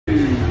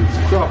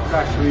Crawford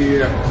Ashley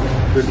here,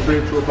 the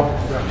spiritual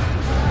boxer,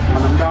 and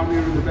I'm down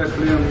here in the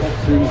Bethlehem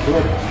Boxing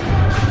Club.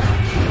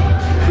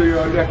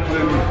 Theo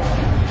Declan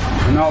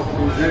and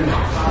Alfie's in.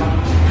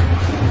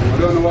 I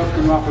don't know what's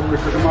going to happen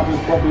because I'm having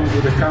problems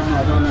with the camera.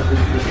 I don't know if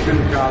it's the SIM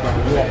card or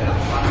what,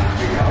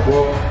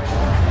 but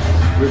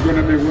we're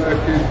going to be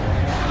working.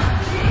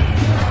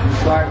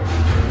 It's like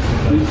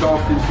been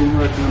talking to him,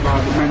 working about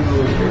the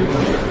mental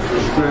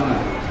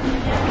strength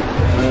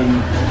and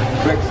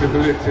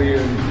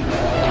flexibility and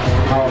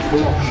how I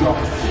pull off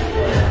shots.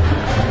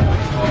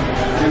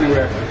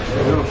 Anyway, I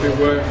don't know if it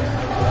works.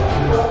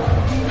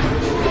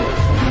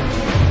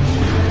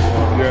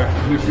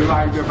 Yeah, and if you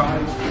like the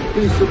vibe,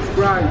 please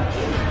subscribe.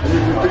 And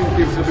if you think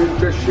it's of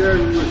interest, share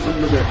it with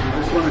somebody. I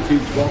just want to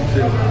teach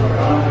boxing. I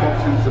want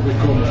boxing to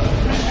become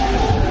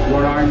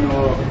what I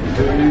know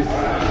it is,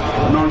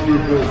 a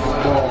non-neutral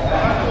sport.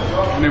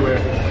 Anyway,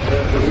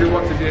 we'll see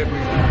what today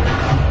brings.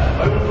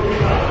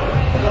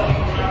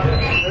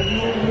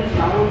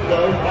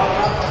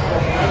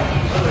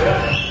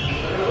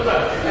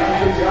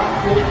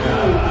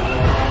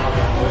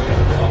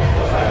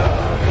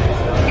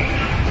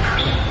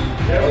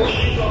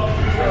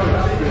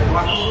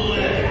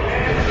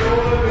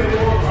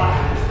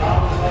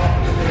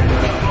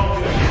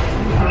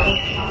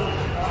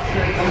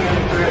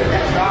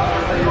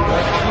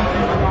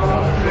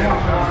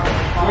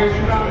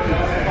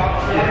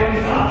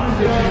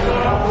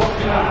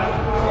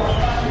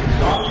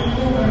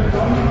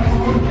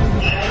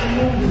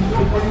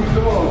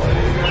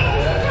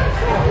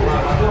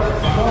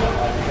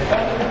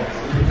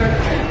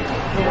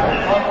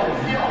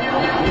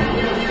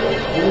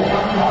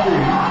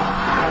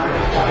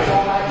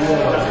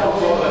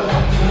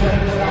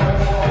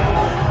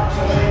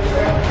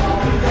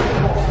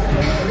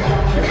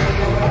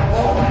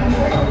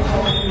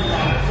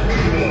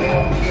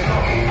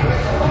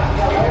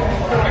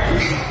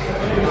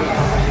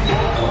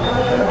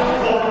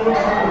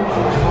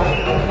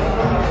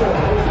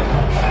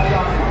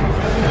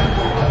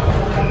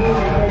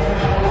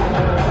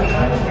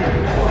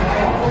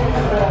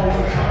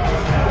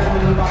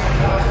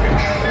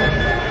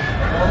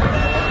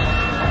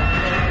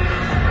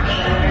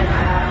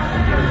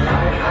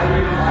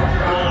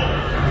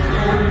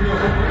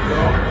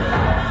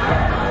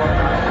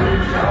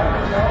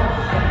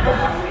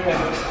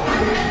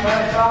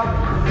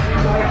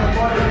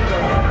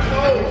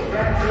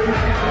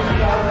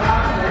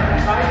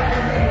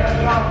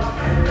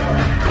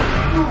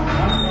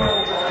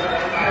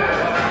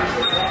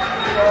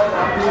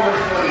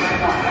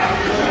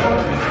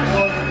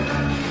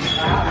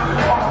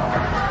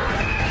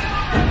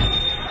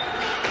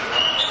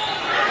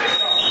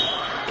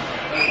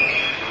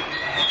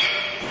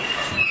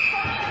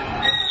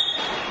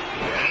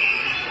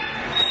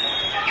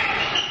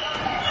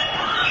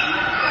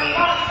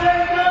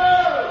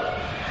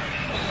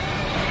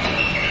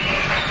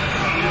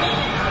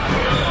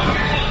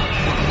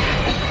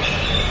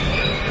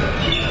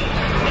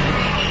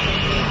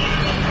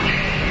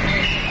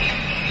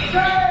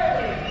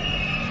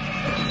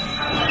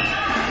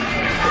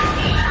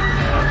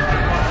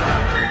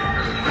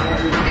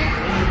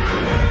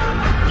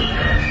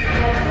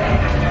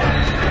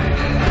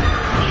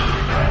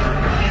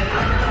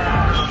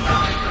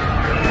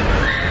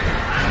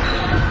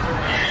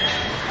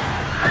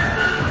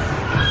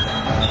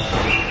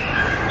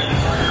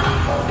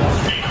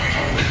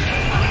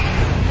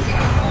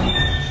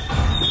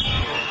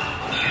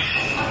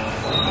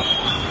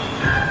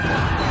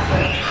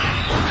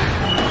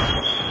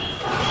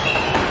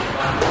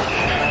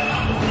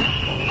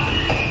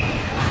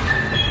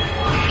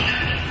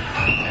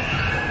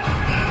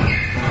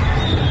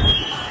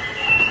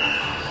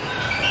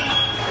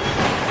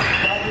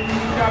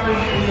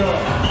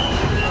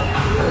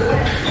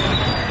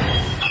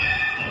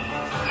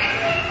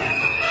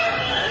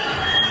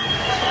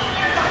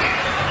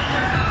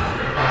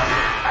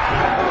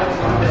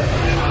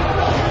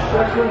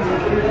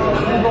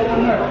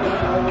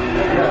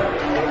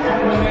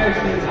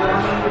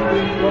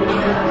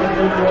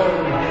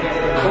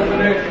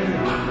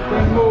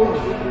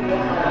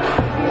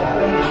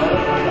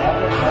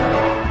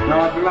 Now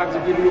I'd be glad to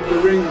give you the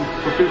ring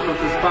for people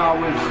to spar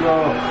with, so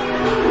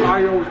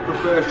I always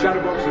prefer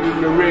shadowboxing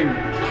in the ring.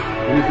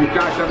 And if you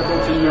can't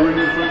shadowboxing in the ring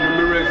in front of the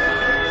mirrors,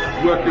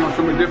 working on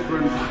something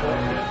different.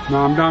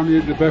 Now I'm down here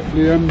at the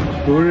Bethlehem,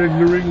 we're in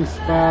the ring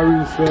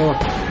sparring, so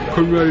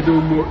couldn't really do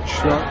much.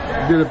 So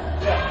I did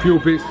a few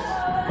bits,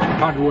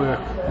 pad work.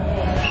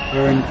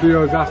 And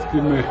Theo's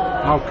asking me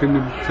how can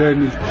he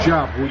turn his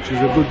jab, which is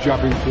a good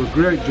jab, into a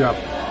great jab.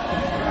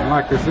 And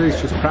like I say,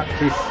 it's just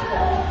practice.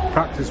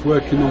 Practice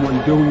working on what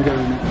you're doing,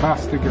 getting it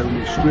faster, getting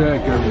it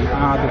straight, getting it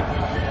harder,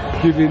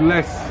 giving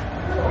less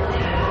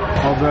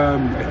of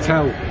a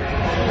tell.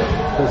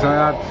 Because I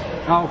had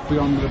Alfie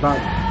on the back,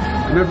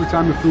 and every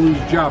time he threw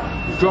his jab,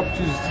 he dropped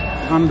his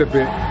hand a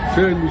bit,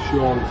 turned his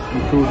shoulder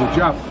and threw the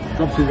jab,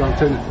 dropped his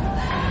antenna.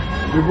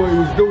 But he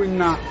was doing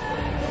that,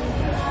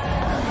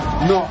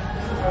 not,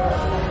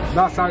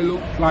 that's how it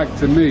looked like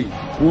to me.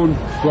 One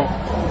drop,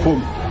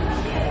 thump.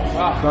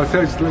 So I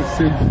said, let's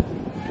see.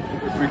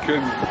 we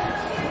can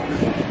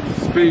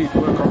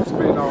work on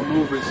speed, our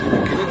movement, see if we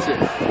can hit it.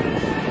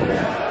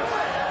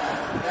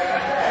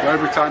 So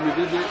every time he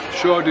did it,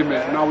 showed him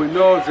it. Now he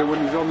knows it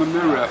when he's on the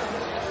mirror,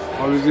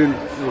 or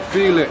he'll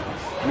feel it.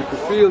 And if he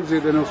feels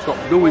it, then he'll stop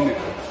doing it.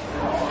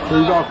 So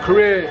you've got to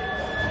create.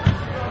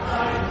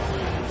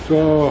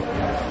 So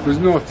there's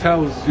no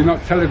tells, you're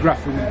not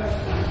telegraphing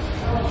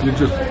it. You're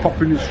just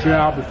popping it straight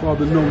out before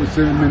the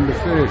noticing him in the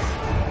face.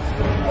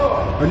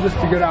 And just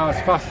to get out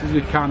as fast as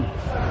you can.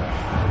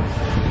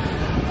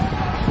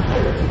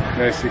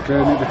 Basically,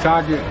 and hit the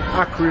target,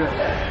 accurate.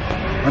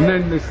 And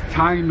then there's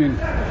timing.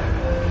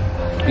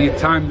 You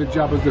time the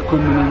jab as they're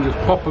coming in, just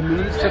pop them and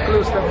then just take a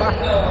little step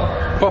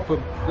back. Pop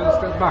them, little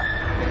step back.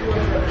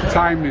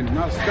 Timing,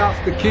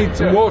 that's the key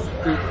to most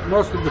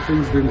of the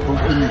things in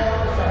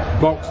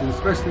boxing,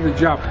 especially the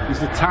jab,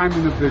 is the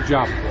timing of the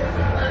jab.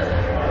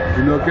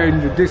 You know, getting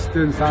the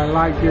distance, I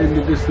like getting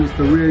the distance,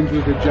 the range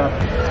with the jab,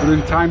 but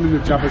then timing the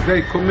jab. As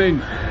they come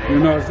in, you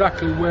know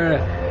exactly where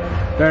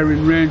they're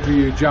in range of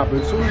your jab.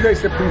 And as soon as they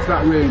step into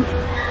that range,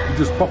 you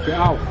just pop it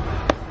out.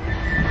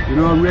 You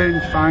know,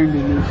 range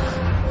finding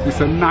is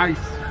a nice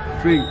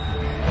thing.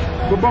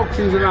 But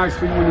boxing's a nice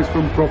thing when it's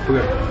done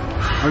properly.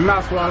 And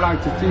that's what I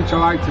like to teach. I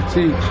like to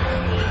teach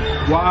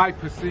what I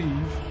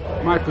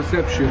perceive, my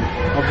perception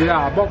of the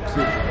art of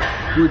boxing,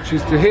 which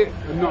is to hit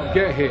and not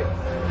get hit,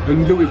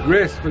 and do it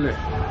gracefully.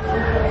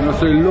 You know,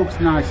 so it looks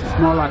nice. It's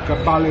more like a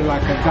ballet,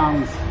 like a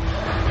dance.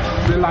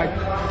 A bit like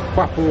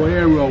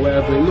capoeira or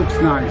whatever. It looks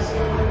nice.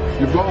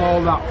 You've got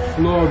all that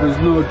flow. There's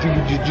no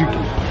jiggy.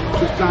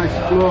 Just nice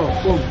flow.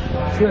 Boom,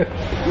 flip,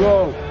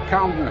 roll,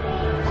 counter,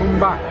 come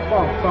back,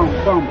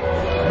 bump,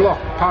 block,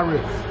 parry.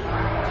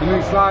 And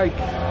it's like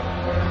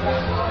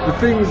the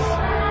things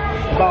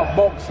about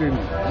boxing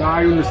that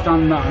I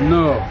understand, that I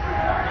know,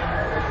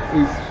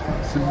 is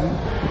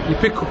you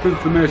pick up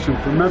information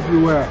from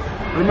everywhere.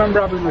 I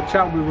remember having a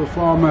chat with a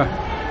former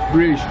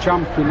British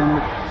champion,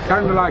 and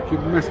kind of like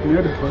it messed me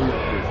head up a little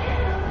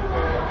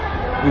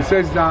bit. He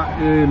says that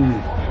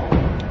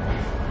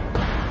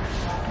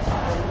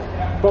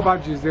Bob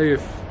Hadji's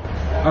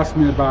asked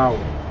me about,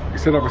 he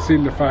said, have I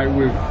seen the fight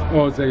with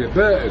Jose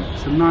Burton? I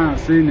said, no, I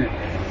haven't seen it.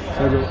 He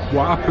said,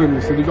 what happened?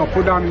 He said, he got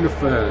put down in the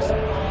first,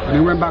 and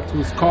he went back to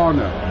his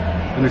corner,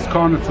 and his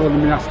corner told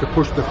him he has to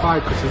push the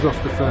fight because he's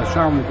lost the first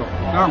round and he got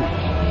put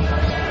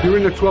down. You're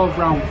in a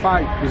 12-round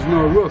fight, there's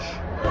no rush.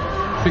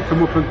 Pick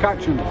him up and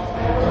catch him.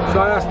 So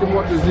I asked him,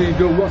 what does he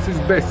do? What's his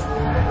best?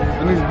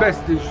 And his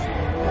best is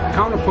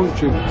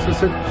counter-punching. So I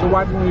said, so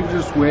why didn't you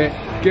just wait,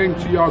 game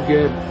to your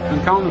game,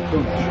 and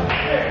counter-punch?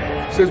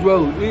 He says,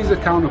 well, he's a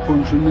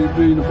counter-puncher and he's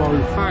being a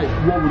boring fight.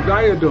 What would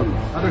I have done?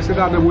 I'd have said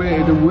I'd have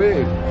waited and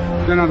waited.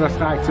 Then I'd have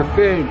started to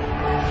feint,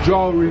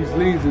 jaw his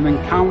leads and then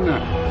counter.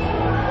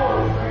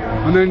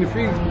 And then if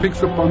he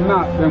picks up on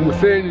that, then we're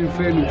feinting,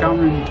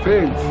 countering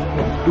feints,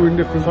 doing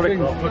different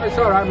things. It's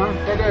alright, man.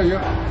 Okay,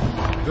 yeah.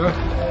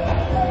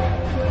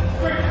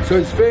 So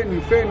it's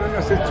feinting, and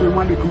I said to him,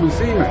 why don't you come and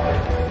see me?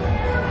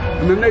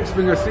 And the next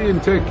thing I see him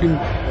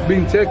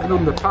being taken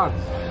on the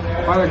pads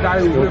by a guy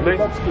who's never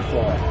boxed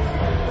before.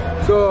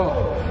 So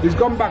he's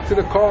gone back to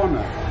the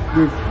corner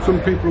with some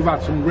people who've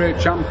had some great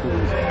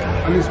champions,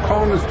 and his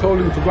corner's told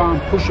him to go out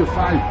and push a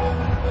fight,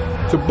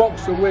 to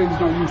box away. He's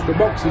not used to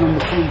boxing on the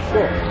front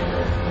foot.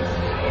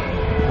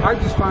 I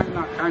just find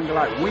that kind of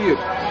like weird.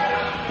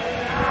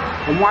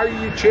 And why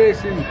are you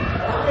chasing?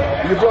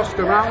 You've lost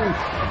a round.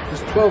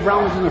 There's 12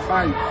 rounds in a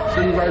fight,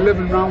 so you've got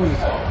 11 rounds.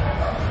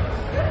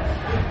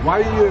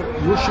 Why are you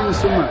rushing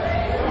somewhere?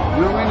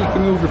 You know what I mean? You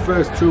can lose the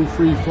first 2,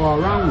 3, 4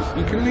 rounds.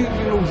 You can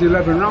lose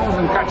 11 rounds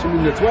and catch him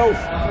in the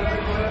 12th.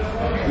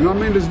 You know what I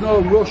mean? There's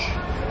no rush.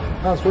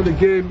 That's what the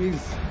game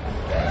is.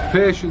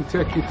 Patient,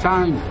 take your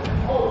time,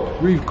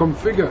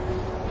 reconfigure.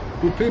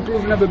 But people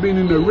who've never been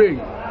in the ring,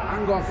 I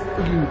ain't got a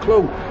freaking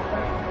clue.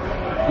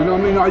 You know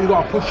what I mean? Oh, you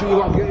got to push it, you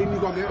got to get in, you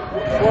got to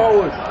get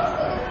forward.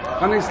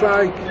 And it's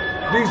like,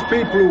 these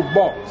people who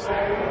box,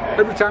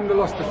 every time they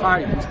lost the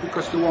fight, it's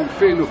because they weren't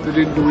fit enough, they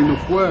didn't do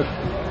enough work.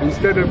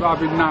 Instead of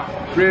having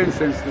that brain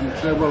sense and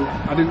say, well,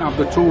 I didn't have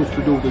the tools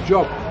to do the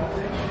job.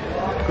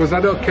 Because I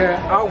don't care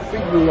how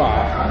fit you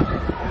are,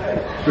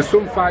 there's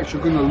some fights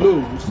you're going to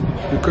lose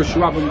because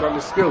you haven't got the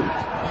skills.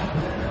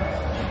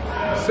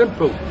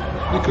 Simple.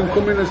 You can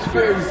come in as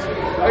fit as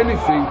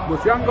anything, but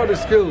if you haven't got the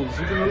skills,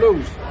 you're going to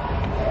lose.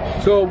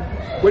 So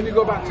when you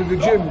go back to the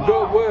gym,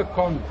 don't work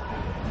on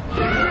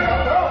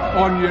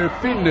your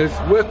fitness,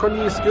 work on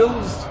your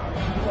skills.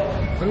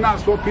 And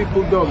that's what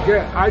people don't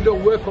get. I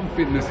don't work on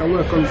fitness, I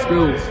work on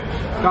skills.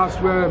 That's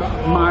where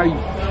my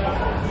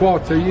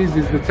forte is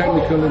the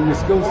technical and the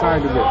skill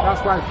side of it.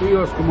 That's why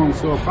Rios come on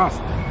so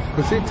fast,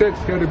 because he takes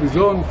care of his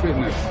own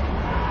fitness.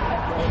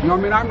 You know what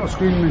I mean? I'm not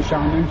screaming and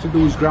shouting him to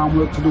do his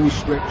groundwork, to do his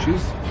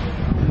stretches.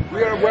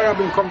 We're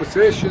having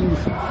conversations.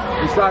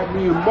 It's like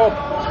me and Bob.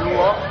 You know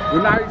what?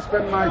 When I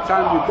spent my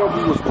time with Bob,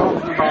 he was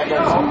talking about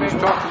boxing, he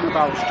was talking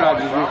about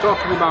strategies, we were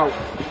talking about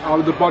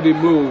how the body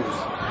moves,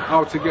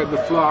 how to get the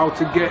flow, how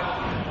to get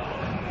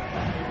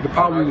the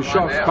power in the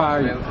shots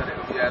by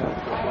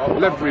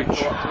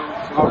leverage.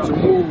 how to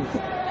move,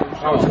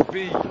 how to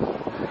be.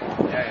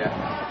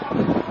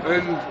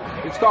 And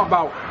it's not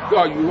about,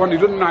 oh, you only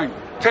done 9,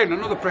 10,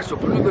 another press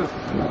up, another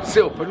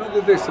sit up,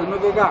 another this,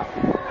 another that.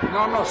 No,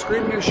 I'm not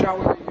screaming and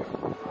shouting at you.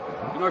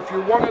 You know, if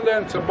you want to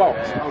learn to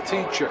box, I'll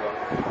teach you.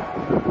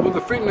 But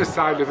the fitness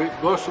side of it,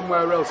 go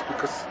somewhere else,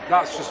 because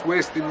that's just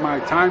wasting my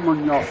time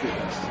on your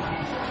fitness.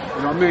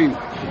 You know what I mean?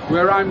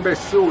 Where I'm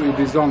best suited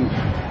is on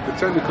the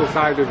technical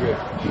side of it,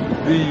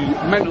 the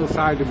mental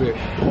side of it.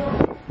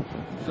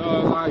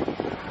 So, like,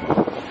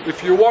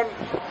 if you want,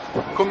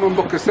 come and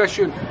book a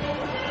session.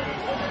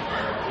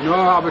 You know,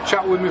 have a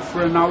chat with me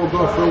for an hour,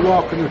 go for a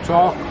walk and a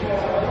talk.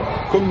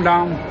 Come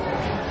down.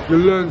 You'll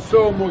learn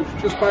so much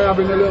just by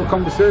having a little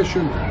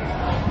conversation.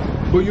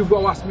 But you've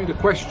got to ask me the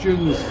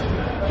questions.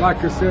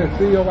 Like I say,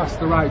 Theo asked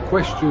the right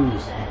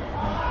questions.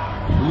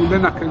 And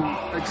then I can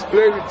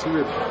explain it to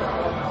him.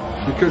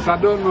 Because I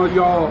don't know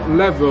your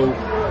level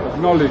of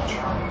knowledge.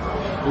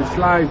 It's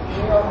like,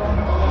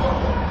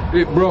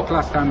 it broke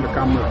last time, the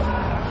camera.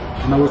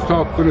 And I was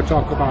going to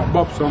talk about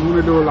Bob, so I'm going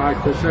to do like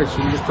a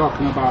section just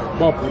talking about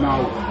Bob and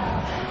how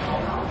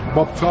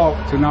Bob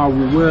talked and how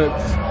we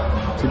worked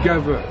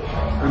together.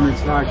 And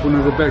it's like one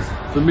of the best,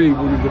 for me,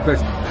 one of the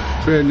best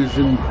trainers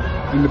in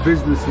the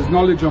business. His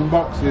knowledge on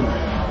boxing,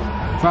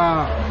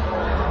 far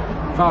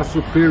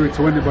superior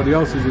to anybody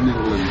else's in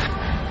England.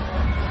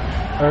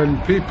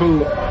 And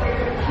people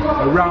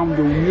around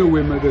who knew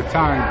him at the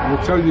time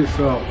will tell you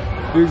so.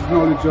 His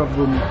knowledge of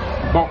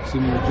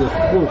boxing was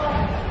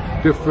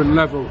just different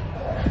level.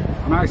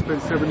 And I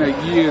spent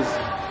 7-8 years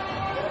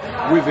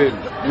with him,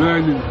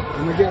 learning,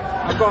 and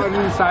I got an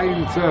insight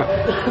into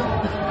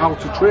how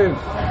to train.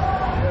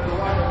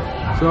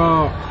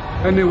 So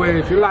anyway,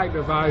 if you like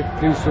the vibe,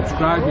 please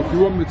subscribe. If you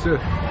want me to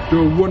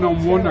do a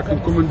one-on-one, I can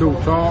come and do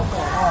talk,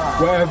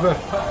 whatever,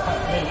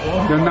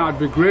 then that'd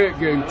be great.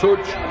 Get in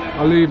touch.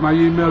 I'll leave my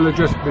email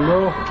address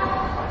below.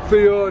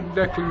 Theo and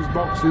Declan's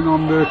boxing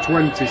on the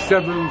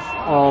 27th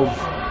of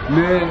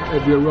May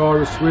at the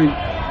Aurora Suite.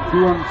 If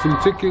you want some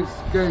tickets,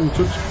 get in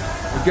touch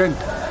again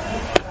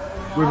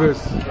with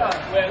us,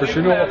 because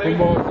you know what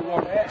promoters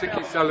want,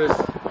 ticket sellers,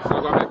 so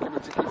I've got to make him a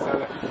ticket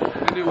seller.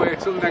 Anyway,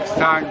 till next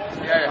time.